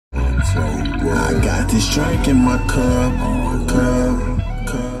I got this drink in my cup.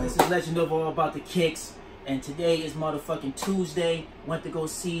 This is Legend of All About the Kicks, and today is motherfucking Tuesday. Went to go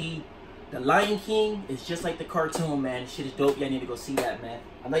see The Lion King. It's just like the cartoon, man. Shit is dope. Y'all need to go see that, man.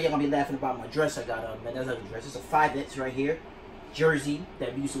 I know y'all gonna be laughing about my dress I got on, man. That's not a dress. It's a 5X right here. Jersey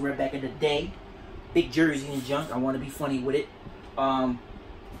that we used to wear back in the day. Big jersey and junk. I want to be funny with it.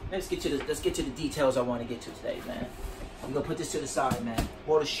 Let's get to the details I want to get to today, man. I'm gonna put this to the side, man.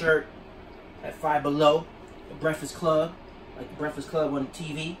 Bought a shirt at Five Below, the Breakfast Club, like the Breakfast Club on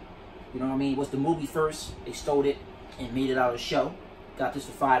TV. You know what I mean? It was the movie first. They stole it and made it out of the show. Got this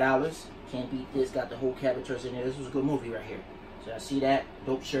for $5. Can't beat this. Got the whole characters in there. This was a good movie right here. So I see that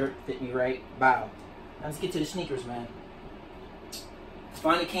dope shirt, fit me right. Bow. Now let's get to the sneakers, man.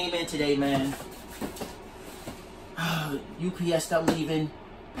 Finally came in today, man. UPS stopped leaving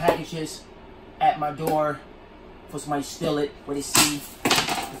packages at my door for somebody to steal it, where they see the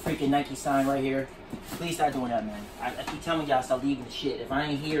freaking Nike sign right here. Please stop doing that, man. I keep telling y'all stop leaving the shit. If I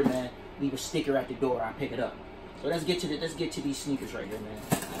ain't here, man, leave a sticker at the door. I'll pick it up. So let's get to these sneakers right here, man.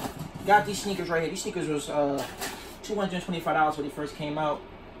 Got these sneakers right here. These sneakers was $225 when they first came out.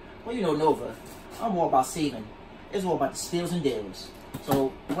 Well, you know Nova. I'm all about saving. It's all about the steals and deals.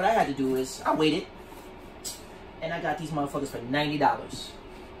 So what I had to do is I waited, and I got these motherfuckers for $90.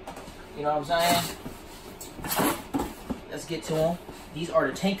 You know what I'm saying? Let's get to them. These are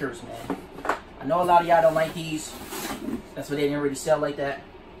the tankers, man. I know a lot of y'all don't like these. That's why they didn't really sell like that.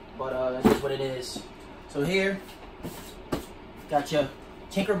 But that's just what it is. So here, got your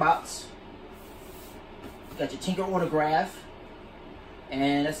Tinker box. Got your Tinker autograph.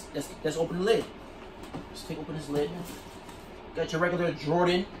 And let's open the lid. Let's open this lid. Got your regular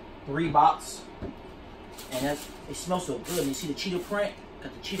Jordan 3 box. And it smells so good. You see the cheetah print?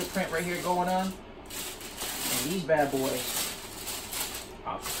 Got the cheetah print right here going on. And these bad boys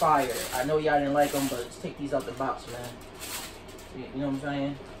are fire. I know y'all didn't like them, but let's take these out the box, man. You know what I'm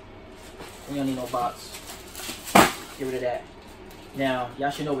saying? We don't need no box. Get rid of that. Now,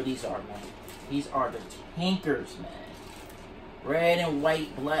 y'all should know what these are, man. These are the tankers, man. Red and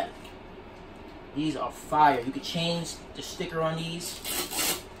white, black. These are fire. You can change the sticker on these.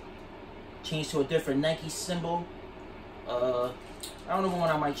 Change to a different Nike symbol. I don't know what one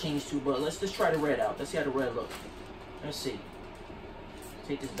I might change to, but let's just try the red out. Let's see how the red looks. Let's see.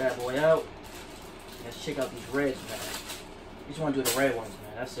 Take this bad boy out. Let's check out these reds, man. We just want to do the red ones,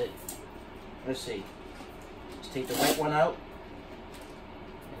 man. That's it. Let's see. Let's take the white one out.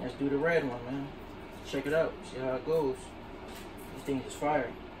 And let's do the red one, man. Check it out. See how it goes. These things is fire.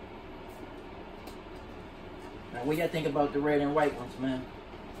 Now, what y'all think about the red and white ones, man?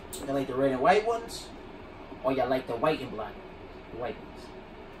 Y'all like the red and white ones? Or y'all like the white and black? The white ones.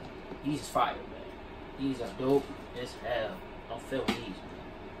 These is fire, man. These are dope as hell. Don't fail these, man.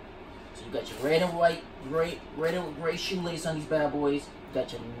 So you got your red and white, red and gray shoelace on these bad boys. You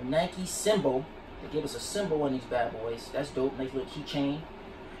got your Nike symbol. They give us a symbol on these bad boys. That's dope. Nice little keychain.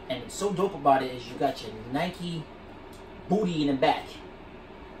 And what's so dope about it is you got your Nike booty in the back.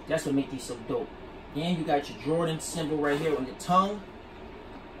 That's what makes these so dope. Then you got your Jordan symbol right here on your tongue.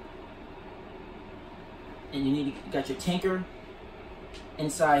 And you got your Tinker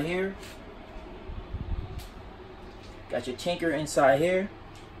inside here. Got your Tinker inside here.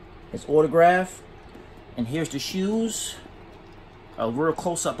 It's autograph. And here's the shoes. A real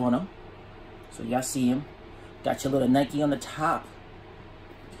close up on them. So y'all see them. Got your little Nike on the top.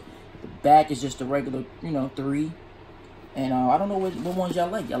 The back is just the regular, 3. And I don't know what ones y'all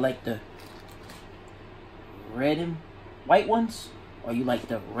like. Y'all like the red and white ones? Or you like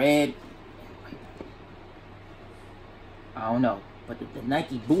the red? I don't know. But the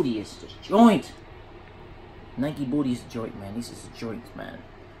Nike booty is just joint. Nike booty is a joint, man. This is a joint, man.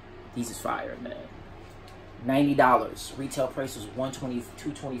 These is fire, man. $90. Retail price is $120,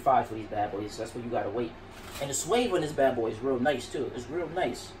 $225 for these bad boys. So that's what you gotta wait. And the suede on this bad boy is real nice too. It's real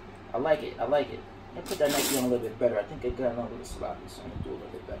nice. I like it. I like it. Let me put that Nike on a little bit better. I think it got a little sloppy, so I'm gonna do a little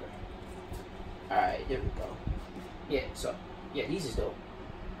bit better. Alright, there we go. Yeah, so yeah, these is dope.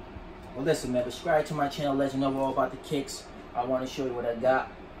 Well, listen, man, subscribe to my channel, Legend of All About the Kicks. I want to show you what I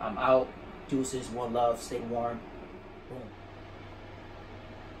got. I'm out. Deuces, one love, stay warm. Boom.